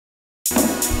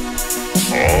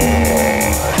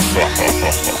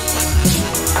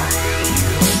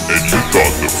And you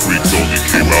thought the freaks only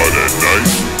came out at night?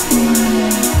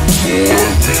 Boy,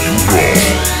 were you wrong.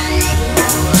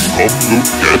 Come look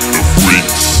at the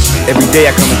freaks. Every day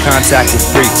I come in contact with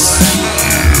freaks.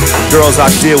 Girls I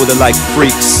deal with are like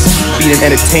freaks. Being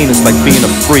entertainers like being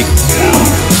a freak.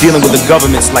 Dealing with the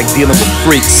government's like dealing with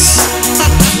freaks.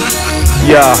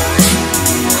 Yeah,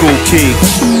 Kool Key,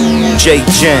 J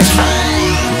Jen,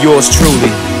 yours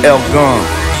truly, El Gun.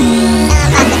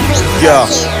 Yeah.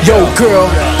 Yo girl,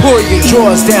 pull your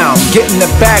drawers down, get in the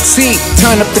back seat,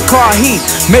 turn up the car heat,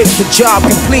 make the job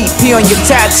complete. Pee on your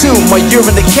tattoo, my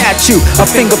urine to catch you. A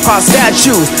finger pop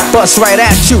statues, bust right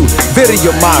at you. Video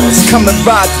models, come and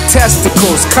ride the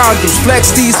testicles. Condoms,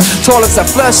 flex these, toilets I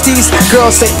flush these.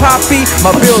 Girls say poppy, my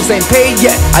bills ain't paid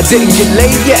yet. I didn't get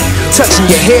laid yet. Touching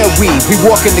your hair weave, we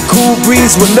walk in the cool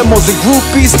breeze with limos and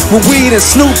groupies, with weed and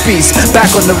Snoopies. Back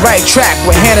on the right track,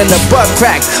 we're handing a butt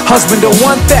crack. Husband don't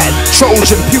want that,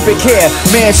 Trojan pubic hair.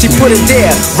 Man, she put it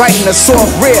there, right in the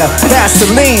soft rear.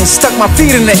 Vaseline, stuck my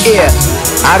feet in the air.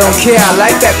 I don't care, I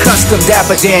like that custom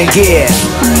Dapper Dan gear.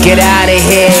 Get out of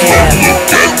here.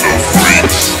 Look at the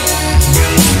freaks.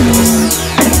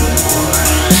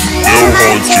 They'll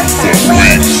haunt you for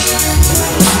weeks.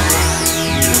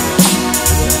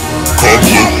 Come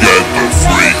look at the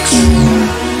freaks.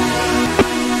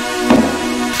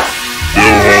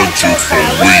 They'll haunt you for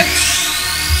weeks.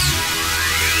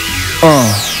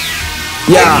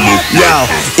 Yo,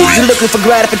 if you're looking for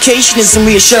gratification and some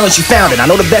reassurance, you found it. I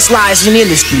know the best liars in the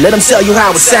industry, let them tell you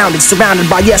how it sounded. Surrounded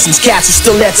by essence, cats who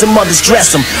still let some mothers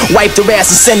dress them, wipe their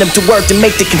ass and send them to work to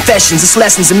make the confessions. This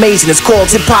lesson's amazing, it's called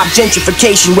hip-hop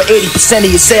gentrification, where 80%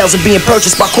 of your sales are being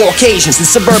purchased by Caucasians. In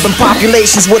suburban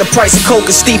populations where the price of coke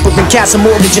is steeper, and cats are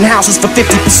mortgaging houses for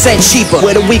 50% cheaper,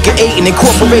 where the weak are eating and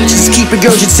corporations keep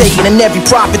regurgitating, and every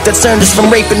profit that's earned is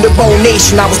from raping their own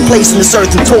nation. I was placed in this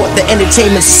earth and taught that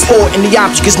entertainment's a sport, and the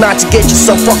object is not to get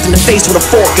yourself fucked in the face with a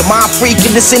fork. Am I a freak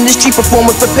in this industry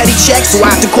performing for petty checks? Do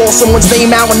I have to call someone's name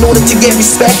out in order to get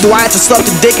respect? Do I have to suck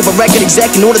the dick of a record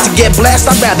exec in order to get blessed?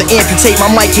 I'd rather amputate my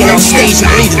mic and on stage and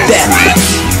bleed to death.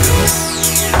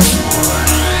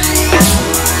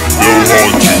 They'll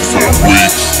haunt you for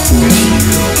weeks.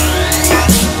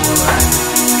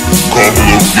 Come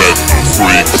look at the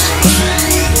freaks.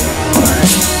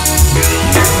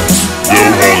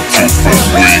 They'll haunt you for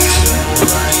weeks.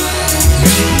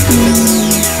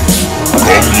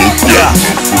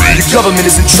 The government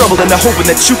is in trouble and they're hoping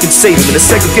that you can save them. In a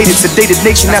segregated, sedated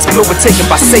nation that's been overtaken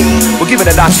by Satan. We're giving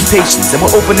it occupations and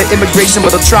we're open to immigration,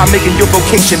 but they'll try making your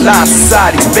vocation live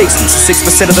society's basements.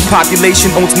 6% of the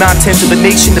population owns 9/10 of the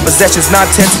nation. The possessions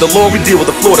 9/10 of the law. We deal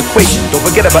with a flawed equation. Don't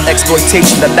forget about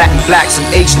exploitation. The Latin blacks and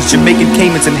Asians, Jamaican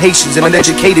Caymans and Haitians, and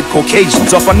uneducated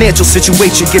Caucasians. Our financial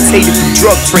situation gets aided through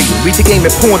drug trading. We take aim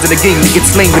at pawns in the game that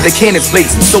gets slain with their cannons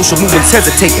blazing. Social movements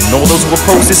hesitating. All those who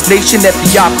oppose this nation,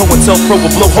 FBI, COINTELPRO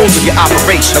will blow holes in your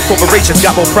operation. A corporation's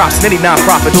got more props than any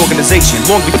non-profit organization.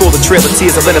 Long before the trail of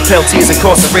tears, Atlanta penalty is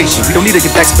incarceration. We don't need to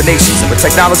give explanations. And with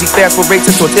technology fast forward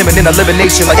races towards imminent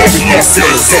elimination, like every past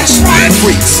civilization.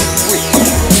 Freaks.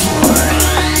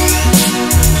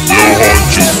 They'll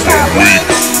haunt you for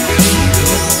weeks.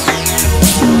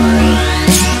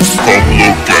 Come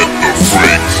look at the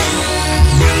freaks.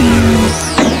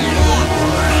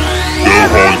 They'll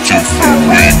haunt you for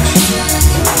weeks.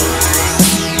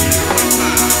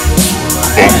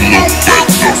 Come look at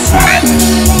the freaks.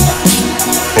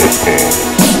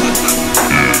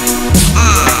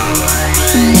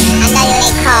 I know you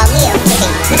ain't called me a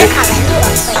freak.